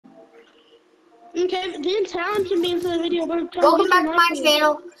Okay, then Talon can be into the video, but Welcome back to my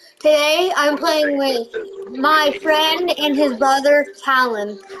channel. Today I'm playing with my friend and his brother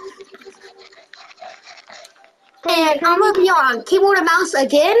Talon. And I'm gonna be on keyboard and mouse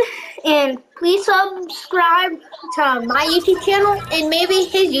again. And please subscribe to my YouTube channel and maybe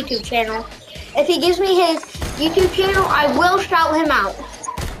his YouTube channel. If he gives me his YouTube channel, I will shout him out.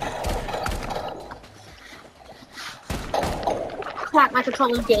 Crap, my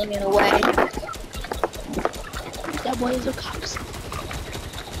controller's getting in the way. That boy is a cops.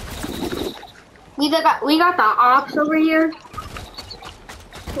 We got the ops over here.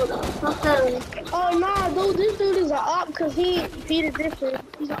 Oh nah, dude, this dude is an op because he Peter Griffin.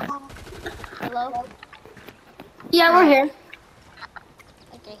 He's an op. Hello? Yeah, we're here.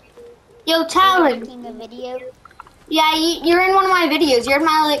 Okay. Yo, Talon. Making a video? Yeah, you're in one of my videos. You're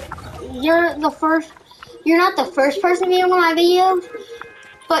not the first person to be in one of my videos,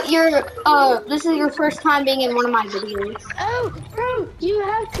 but this is your first time being in one of my videos. Oh, bro, you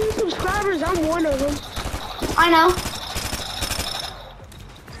have 2 subscribers. I'm one of them. I know.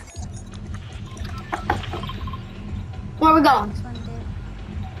 Where are we going? This one, dude.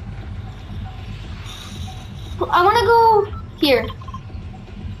 I want to go here.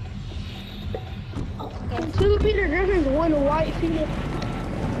 Okay. 2 Peter Griffins, 1 white Peter.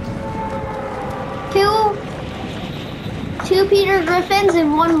 Two Peter Griffins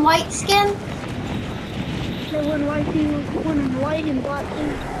and 1 white skin. Yeah, 1 white Peter, 1 white and black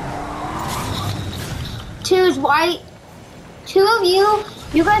Peter. 2 is white. 2 of you.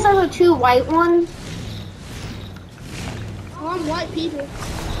 You guys are the 2 white ones. Oh, I'm white Peter.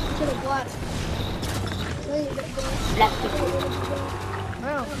 To the black.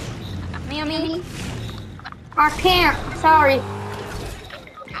 Bro. Me. I can't. Sorry.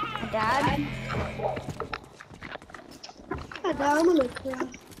 My dad. I'm gonna cry.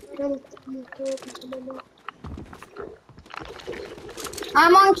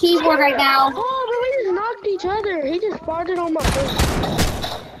 I'm on keyboard right now. Oh, but we just knocked each other. He just farted on my face.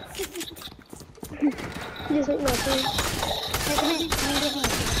 He just ate my face.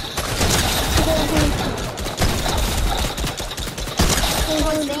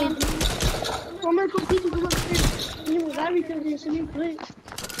 I'm gonna put people go upstairs. You was that because there's a new place.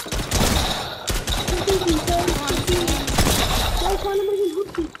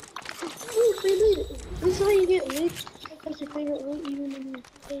 This is how you get loot. That's your favorite loot, even when you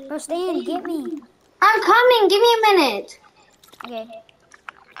Bro, Stan, get me. I'm coming. Give me a minute. Okay.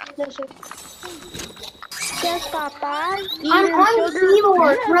 No, sir. Yes, Papa. I'm on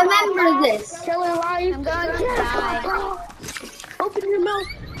keyboard. Remember this. Killer life. I'm going to die. Open your mouth.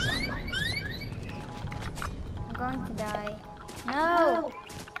 I'm going to die. No.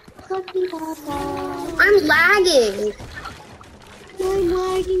 I'm lagging. I'm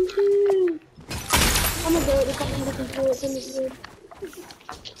lagging too. I'm gonna go to the company to control it in this room.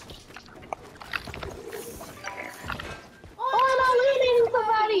 Oh, and I'm eliminating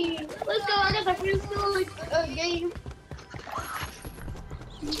somebody. Let's go. I got the first skill game.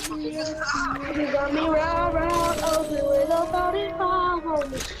 You got me round, open with a 45 on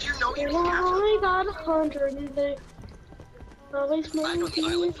me. You only got 100 in there. Always make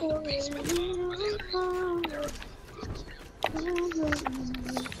me for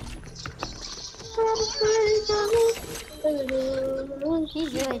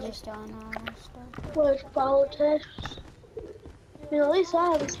He's really just on all this stuff. Where's follow text? You know, at least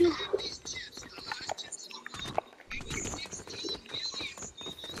I have a 2.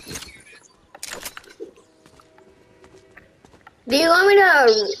 Do you want me to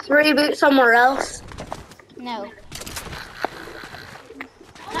reboot somewhere else? No.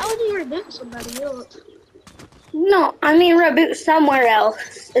 How would you reboot somebody else? No, I mean reboot somewhere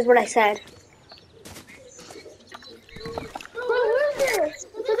else, is what I said. Bro, who's there? So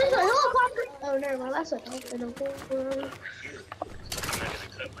there's a helicopter. Oh, never mind. That's a helicopter. Okay.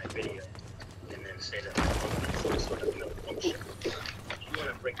 Cut my video and then say that some sort of malfunction. If you want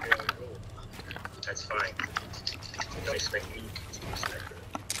to break your own rule, that's fine. Don't expect me to respect it.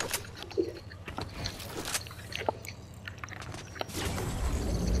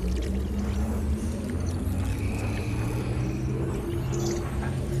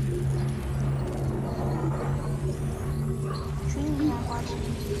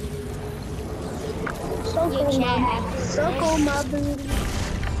 Suckle my booty.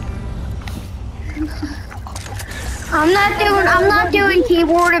 I'm not doing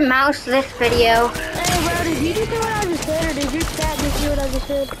keyboard and mouse this video. Hey, bro, did you just do what I just said, or did your chat just do what I just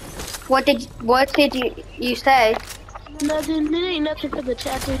said? What did you say? Nothing. It ain't nothing for the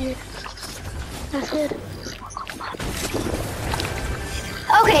chat to hear. That's it.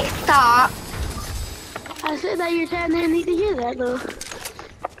 Okay, stop. I said that your chat didn't need to hear that though.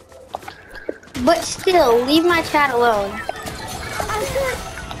 But still, leave my chat alone. I said.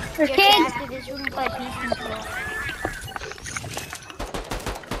 Your Okay. chat after this, we can play Peace Control.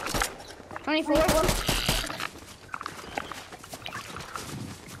 24.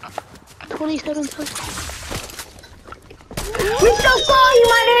 27 seconds. We still saw you,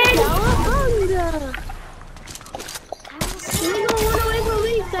 my dude. You ain't gonna run away from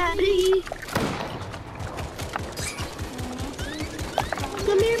me, fat piggy.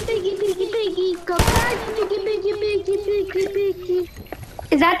 Come here, piggy, piggy, piggy. Come back, piggy, piggy, piggy, piggy, piggy.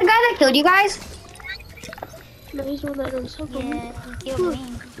 Is that the guy that killed you guys? No, he's one that runs circle. Yeah, he killed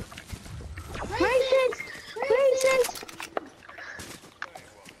me. Racist! Racist!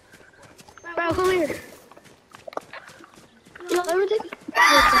 Bro, come here. You know everything?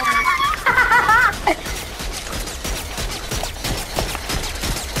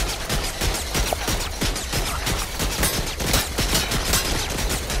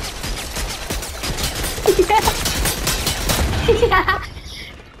 Yeah.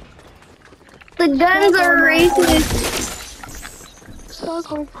 The guns are racist.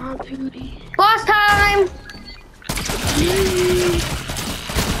 Stockholm on duty. Boss time!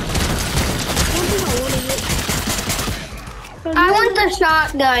 I want the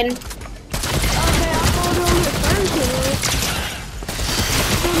shotgun. Okay, I'll follow on the first one.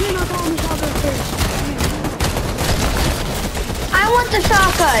 So you're not calling the shotgun first. I want the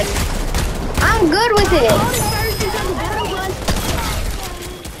shotgun. I'm good with it. No,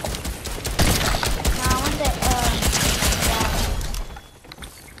 I want that,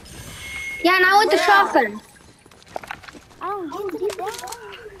 Yeah, and I want the shotgun. I don't get that.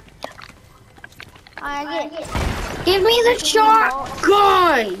 Alright, get. Give me the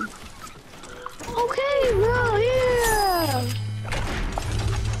shotgun. Okay, bro, yeah.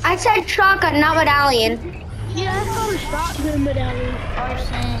 I said shotgun, not medallion. Yeah, that's called a shotgun medallion.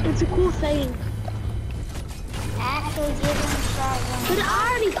 Carson. It's a cool thing. Actually give him a shotgun. But I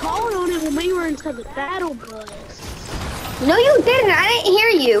already called on it when we were inside the battle bus. No, you didn't. I didn't hear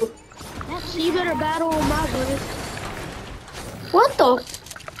you. So you better battle on my bus. What the?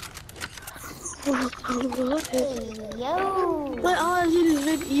 Yo. But all I did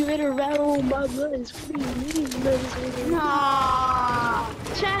is you better battle on my bus. What do you mean? No.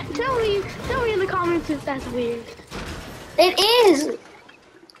 Chat, tell me in the comments if that's weird. It is.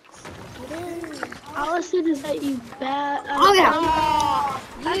 All I said is that you Oh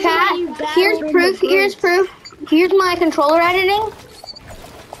yeah. Chat, here's proof. Here's proof. Here's my controller editing.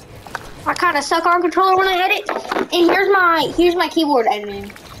 I kind of suck on controller when I edit. And here's my keyboard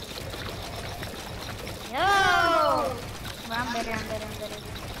editing. Yo. I'm better.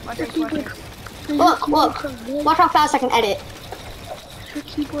 Watch this. Look. Watch how fast I can edit. Your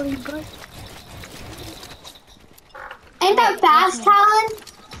keyboard and butt. Ain't that fast, Talon?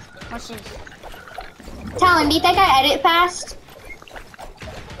 Watch this. Talon, do you think I edit fast?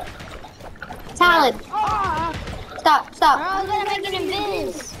 Talon, stop. I was gonna make it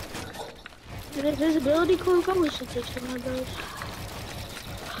invis. Did invisibility cloak? I wish I could take one of those.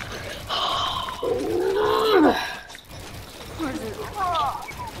 Oh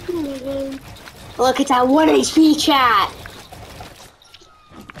my god. Look, it's at 1 HP, chat.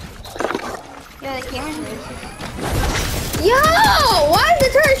 Yo, the camera's racist. Yo, why is the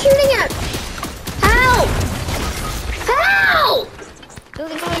turret shooting at? Help! Help! Go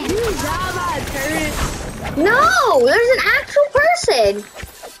the You camera. die by a turret. No, there's an actual person.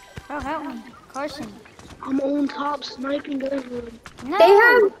 Bro, help me. Carson. I'm on top sniping everyone. No. They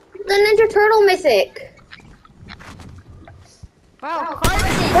have the Ninja Turtle mythic. Bro,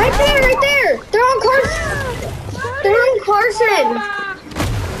 Carson. Right there. They're on Carson. They're on Carson.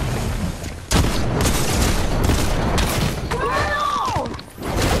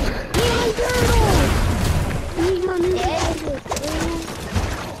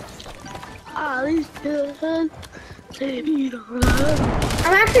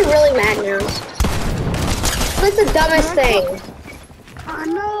 I'm actually really mad now. That's the dumbest thing. I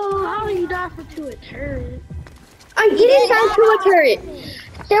know. How do you die to a turret? I didn't die to a turret.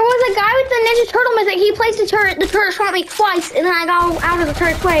 There was a guy with the Ninja Turtle mythic. He placed a turret. The turret shot me twice, and then I got out of the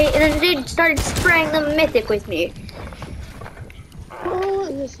turret's way, and then the dude started spraying the mythic with me.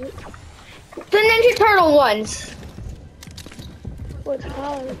 What is it? The Ninja Turtle ones. What's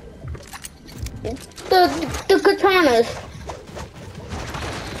hard? The katanas.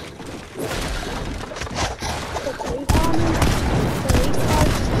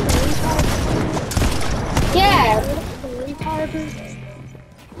 Yeah.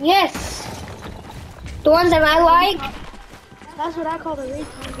 Yes. The ones that I like. That's what I call the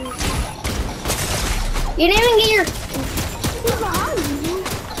retarders. You didn't even get your... He's behind you.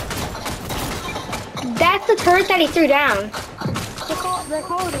 That's the turret that he threw down. They're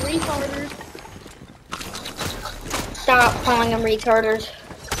called retarders. Stop calling them retarders.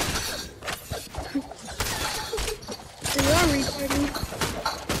 They are retarded.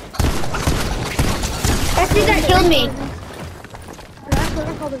 That's the that killed me. That's what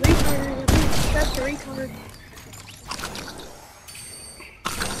I call the retarders. I think that's the retard.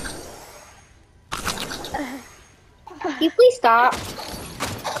 Can you please stop?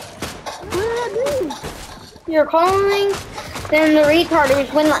 What did I do? You're calling them the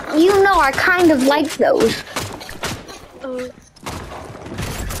retarders when, you know, I kind of like those. Wait,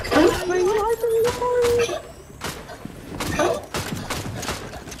 you like the retarders?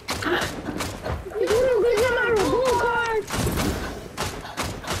 You didn't get him out of a blue card.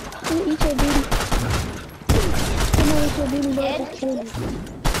 I'm gonna eat your booty. I'm gonna eat your booty, but I just killed you.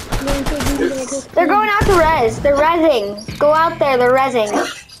 I'm gonna eat your booty, but I just They're going out to res. They're rezzing. Go out there. They're rezzing.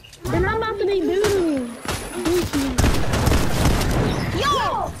 Then I'm about to be booty. Booty.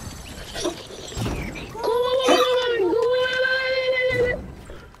 Yo!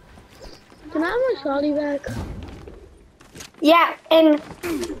 Can I have my shotty back? Yeah, and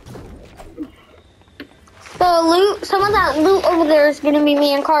the loot, some of that loot over there is gonna be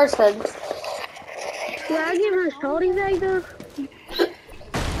me and Carson's. Can I get my shotty back though?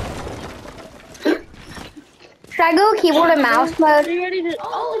 Should I go keyboard and mouse Are mode? you ready to?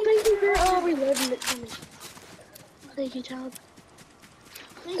 Oh, thank you for reloading it for me. Thank you, child.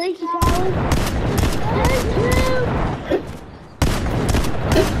 Thank you, child. Thank you.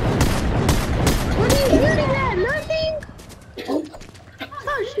 What are you shooting at? Nothing.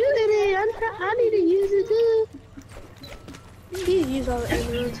 Stop shooting it. I need to use it too. You use all the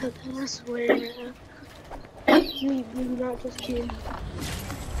ammo and something. I swear. You not just kidding.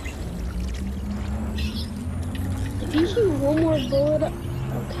 If you shoot one more bullet, okay.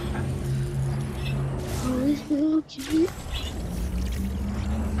 Oh, this is so cute.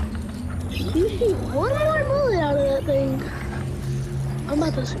 If you shoot one more bullet out of that thing, I'm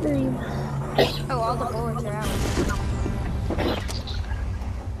about to scream. Oh, all the bullets are out.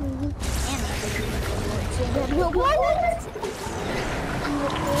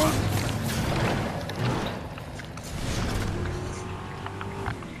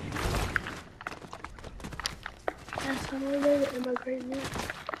 That's how I made it. Am I crazy?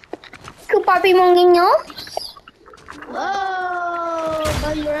 Tu papi monguinho? Whoa,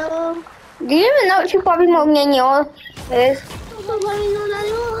 Umbrella. Do you even know what tu papi monguinho is?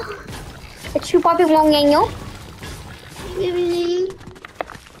 It's tu papi monguinho?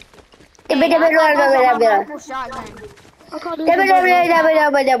 Purple shotgun.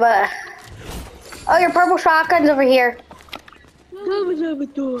 Oh, your purple shotgun's over here.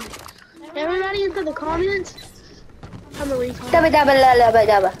 Everybody into the comments. I'm a retard.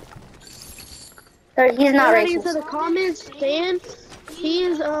 He's not Everybody into racist. the comments. Dan, he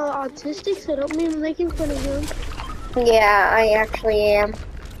is autistic, so don't be making fun of him. Yeah, I actually am.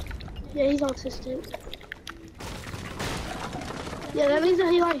 Yeah, he's autistic. Yeah, that means that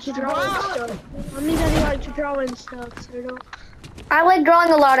he likes to draw and stuff. That means that he likes to draw and stuff, so don't. I like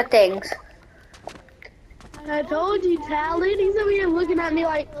drawing a lot of things. I told you, Talon. He's over here looking at me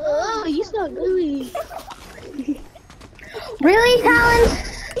like, oh, you so gooey. Really, Talon?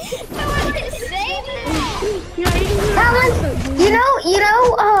 No, I didn't say that. Talon,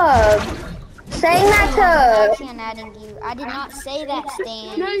 saying that to... I'm adding you. I did not say that,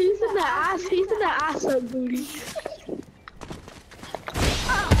 Stan. No, you said that ass. He said that ass up booty.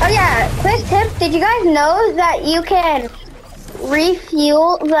 Oh yeah, quick tip, did you guys know that you can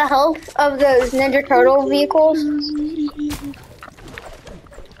refuel the health of those Ninja Turtle vehicles?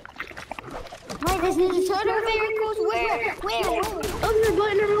 Wait, there's Ninja Turtle vehicles? Where? Oh, you're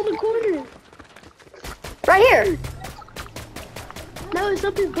button around the corner. Right here. No, it's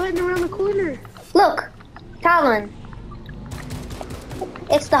up his button around the corner. Look, Talon.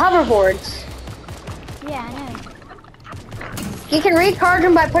 It's the hoverboards. Yeah, I know. You can recharge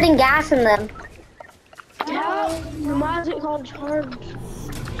them by putting gas in them. How? Why is it called charged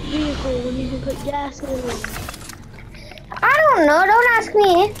vehicle when you can put gas in it? I don't know, don't ask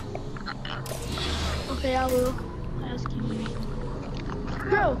me. Okay, I will ask you.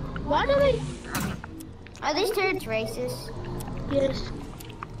 Bro, why do they? Are these turrets racist? Yes.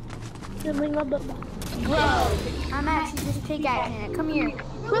 Bro, I'm actually just pickaxing it. Come here.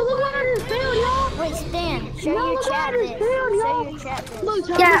 Bro, look what I just found, y'all. Wait, Stan, show No, your look chat what I this. just found, Show y'all. your chat this. Look,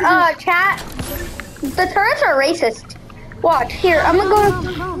 Yeah, chat. The turrets are racist. Watch, here, I'm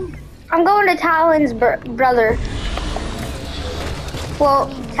going to Talon's brother. Well,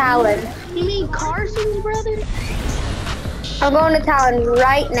 Talon. You mean Carson's brother? I'm going to Talon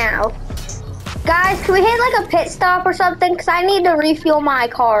right now. Guys, can we hit like a pit stop or something? Because I need to refuel my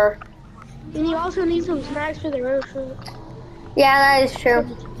car. And you also need some snacks for the road trip. Yeah, that is true.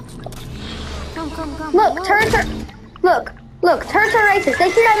 Come. Look, turns are... Look, turns are racist. They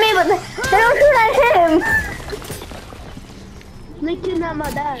shoot at me, but they don't shoot at him. They kidnapped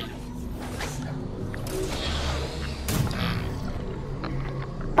my dad.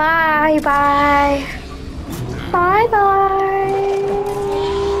 Bye. Bye.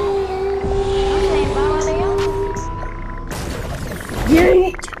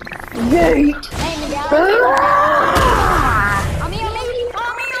 Yeet. Hey, Miguel. On me.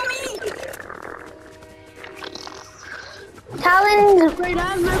 Talon's... Great, I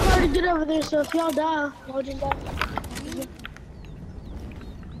have no car to get over there, so if y'all die, y'all just die.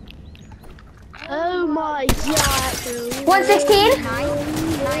 Oh my god. 116? Nice.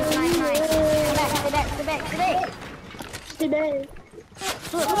 Stay back.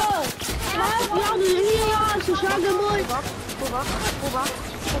 Look, y'all do any of y'all some shotgun boys?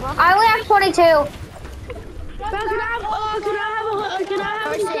 I only have 22. Can I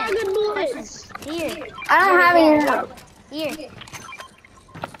have some shotgun bullets? Here. I don't have any. Here.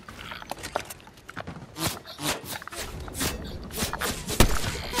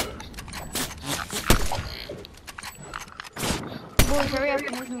 Boys, hurry up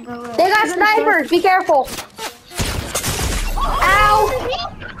and we can go. They got snipers. Be careful. Ow.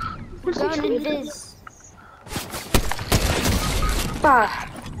 Going in this.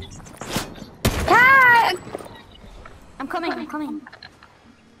 Cat. I'm coming.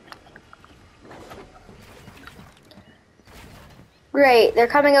 Great. They're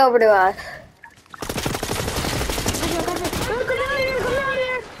coming over to us. Come down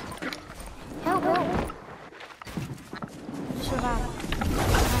here. Help. Survive.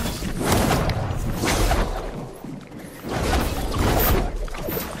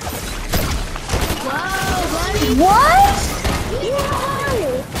 Wow, buddy. What? Yeah.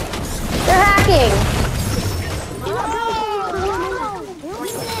 They're hacking.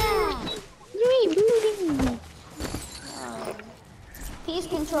 Peace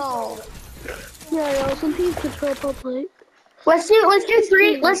control. Yeah, some peace control public. Let's do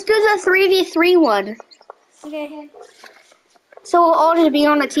the 3v3 one. Okay. So we'll all just be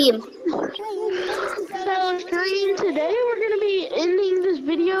on a team. So, stream today, we're gonna be ending this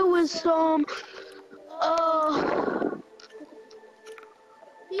video with some,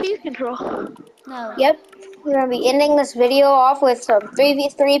 peace control. No. Yep. We're gonna be ending this video off with some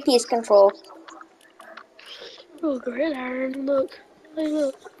 3v3 peace control. Oh, gridiron, look. Hey,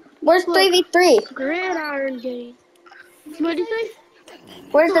 look. Where's 3v3? Gridiron game. What do you say?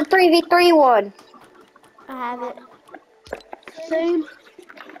 Where's the 3v3 one? I have it. Same.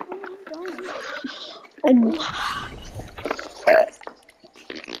 I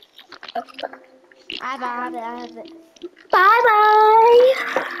have it. Bye bye.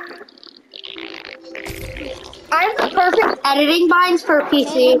 I have the perfect editing binds for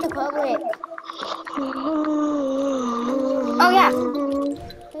PC. The public. Oh yeah.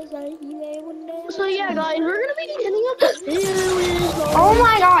 So yeah, guys, we're gonna be ending up this video with Oh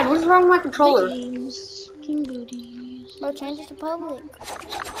my god, what's wrong with my controller? games, king booties. Bro, change it to public.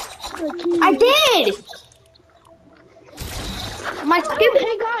 I did! My stupid...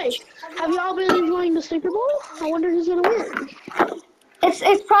 Hey guys, have y'all been enjoying the Super Bowl? I wonder who's gonna win.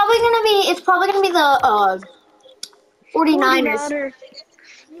 It's probably gonna be the 49ers. 49ers.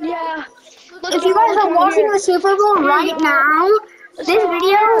 Yeah. If you guys are watching the Super Bowl right now,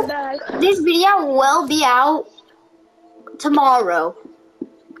 this video will be out tomorrow.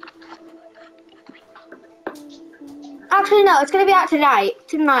 Actually, no, it's gonna be out tonight.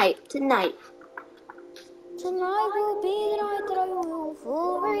 Tonight. Tonight will be the night that I will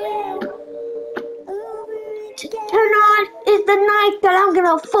fall real. Tonight is the night that I'm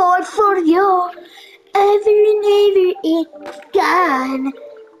gonna fall for you. Ever again.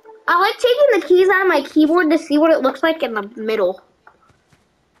 I like taking the keys out of my keyboard to see what it looks like in the middle.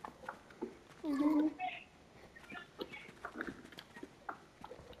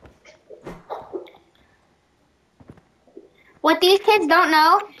 What these kids don't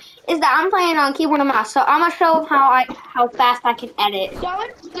know is that I'm playing on keyboard and mouse, so I'm gonna show them how fast I can edit. No,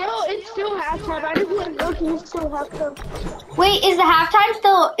 it's still halftime. I just want to go to it's still halftime. Wait, is the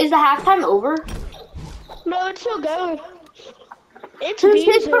halftime over? No, it's still going. It's Who's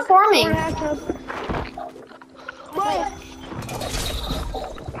music performing? for halftime. What?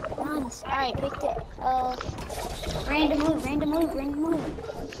 Nice. Alright, picked it. Random move.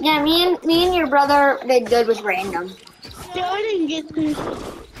 Yeah, me and your brother did good with random. Yeah, I didn't get to.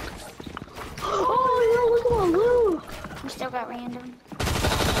 got random.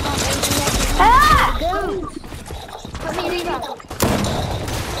 Ah! Put me in revive.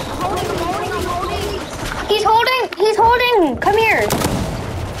 I'm holding. He's holding. Come here.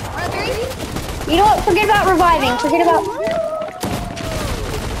 You know what? Forget about reviving. Forget about.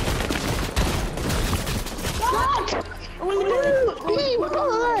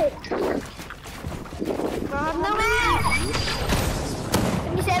 No man.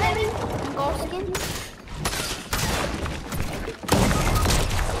 77. Gold skin.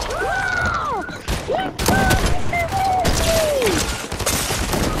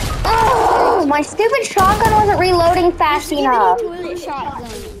 Oh, my stupid shotgun wasn't reloading fast enough. Toilet shotgun.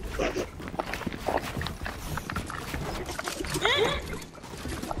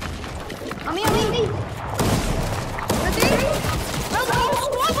 On me.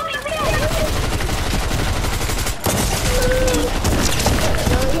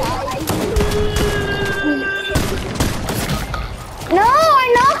 No, I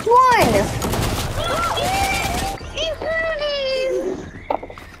knocked one.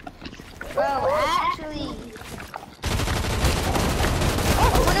 Bro, actually.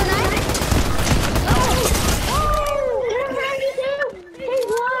 Oh, 109.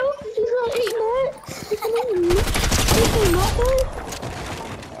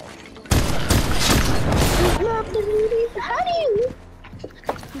 How do you?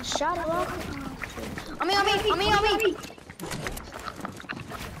 Shot it off. On me.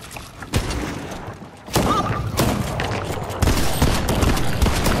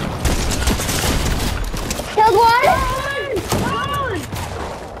 Killed one.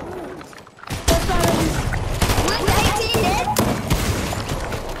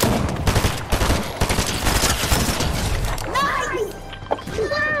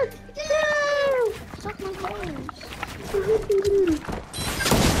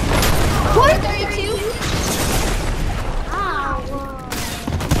 What? 32.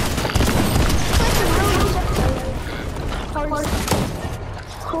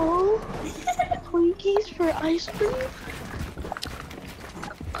 Cool. Twinkies for ice cream.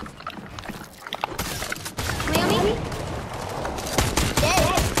 Miami?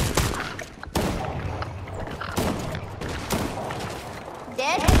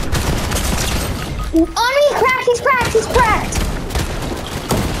 Dead? On me, cracked. He's cracked.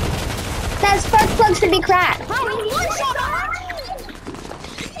 That spark plug should be cracked.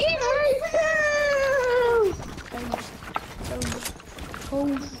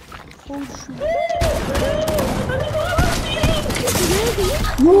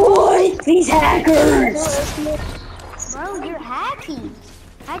 What? These hackers! Bro, you're hacking.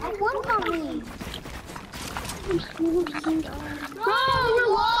 Hack one on me.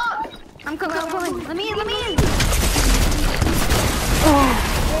 I'm coming. Let me in.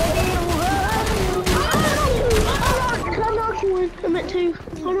 I'm at 2.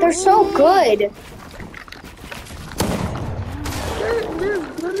 They're so good.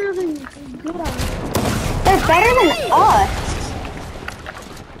 They're better than us.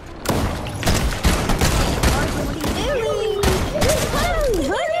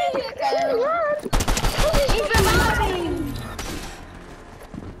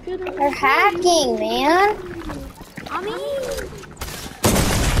 They're hacking, man.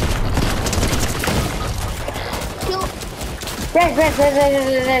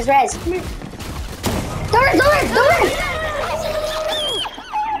 Res. Doors!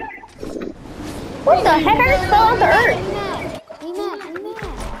 What the heck? I just fell off the earth.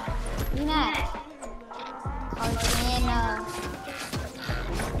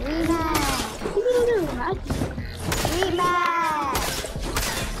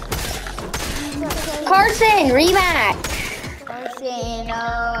 Carson, rematch.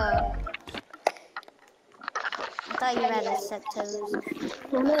 I thought you had a set toes.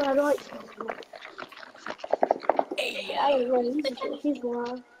 I like. He's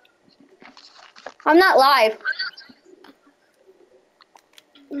wild. I'm not live.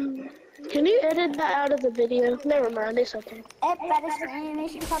 Can you edit that out of the video? Never mind, it's okay.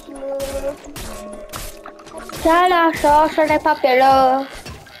 Chala, sauce de papel.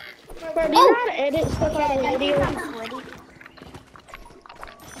 Bro, do you know how to edit stuff out of the video?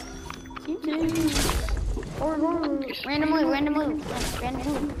 Random move.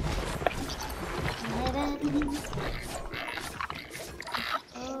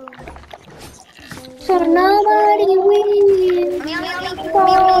 So nobody wins.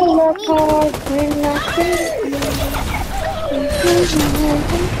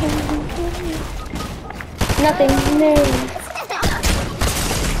 Nothing new.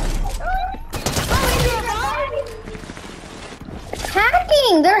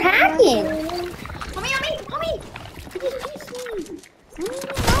 Hacking! They're hacking! Homie!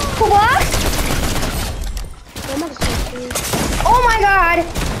 What? Oh my god!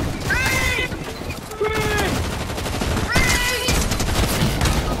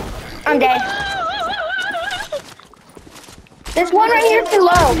 I'm dead. This one right here is too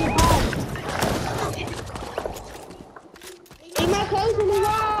low.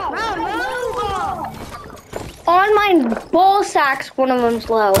 On my ball sacks, one of them's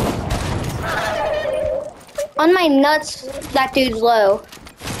low. On my nuts, that dude's low.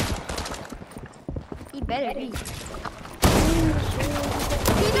 He better be.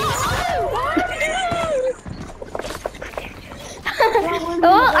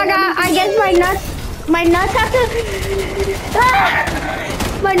 Oh, I guess my nuts have to,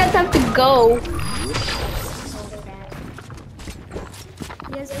 my nuts have to go.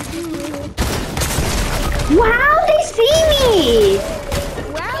 Yes, I do. Wow, they see me.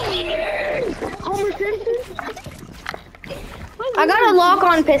 I got a lock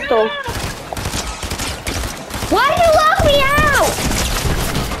on pistol. Why did you lock me out?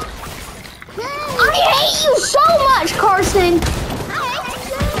 I hate you so much, Carson.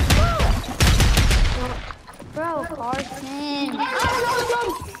 Bro, Carson.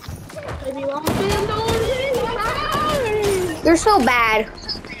 You're so bad.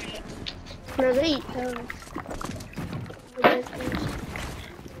 On me.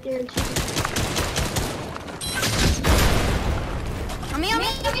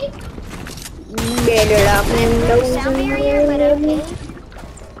 Get it up and Sound barrier, but okay.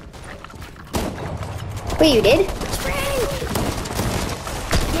 Wait, you did?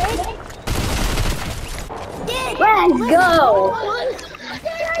 Let's go.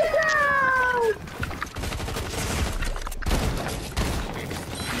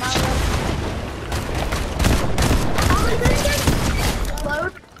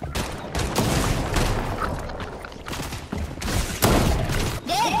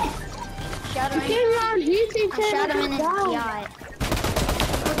 Shot him in his yacht.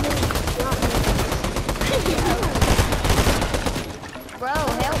 Bro,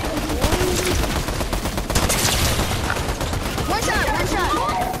 help me. One shot.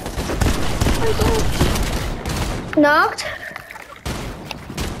 Knocked.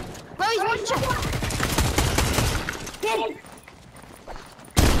 Bro, he's one shot. Get him.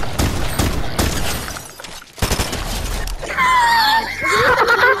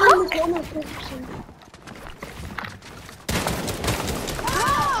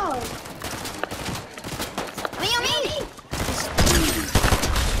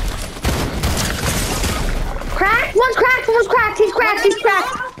 Cracked? One's cracked.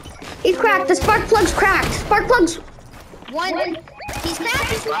 He's cracked. The spark plug's cracked. Spark plug's... One. He's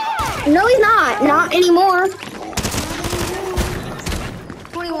cracked. No, he's not. Not anymore.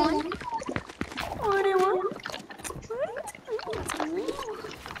 21.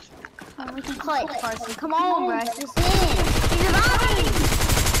 Oh, we can call it Carson. Come on, rush this in. He's reviving.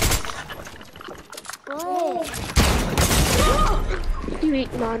 Go. You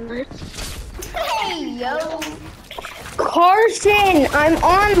eat non-nuts. Hey, yo. Carson, I'm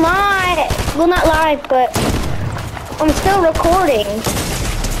on live. Well, not live, but I'm still recording.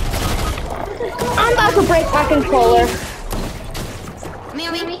 I'm about to break my controller. Me.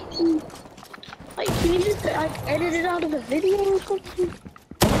 Like, can you just edit it out of the video or something?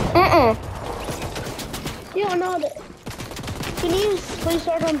 You don't know that. Can you please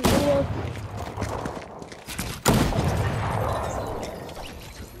start on the video?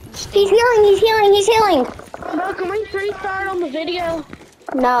 He's healing. Bro, can we restart on the video?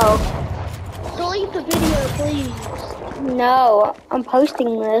 No. Delete the video, please. No, I'm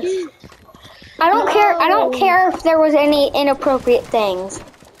posting this. I don't care if there was any inappropriate things.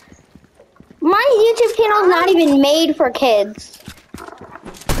 My YouTube channel is not even made for kids.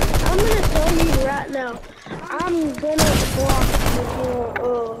 I'm gonna tell you right now. I'm gonna block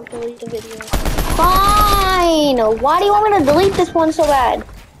delete the video. Fine. Why do you want me to delete this one so bad?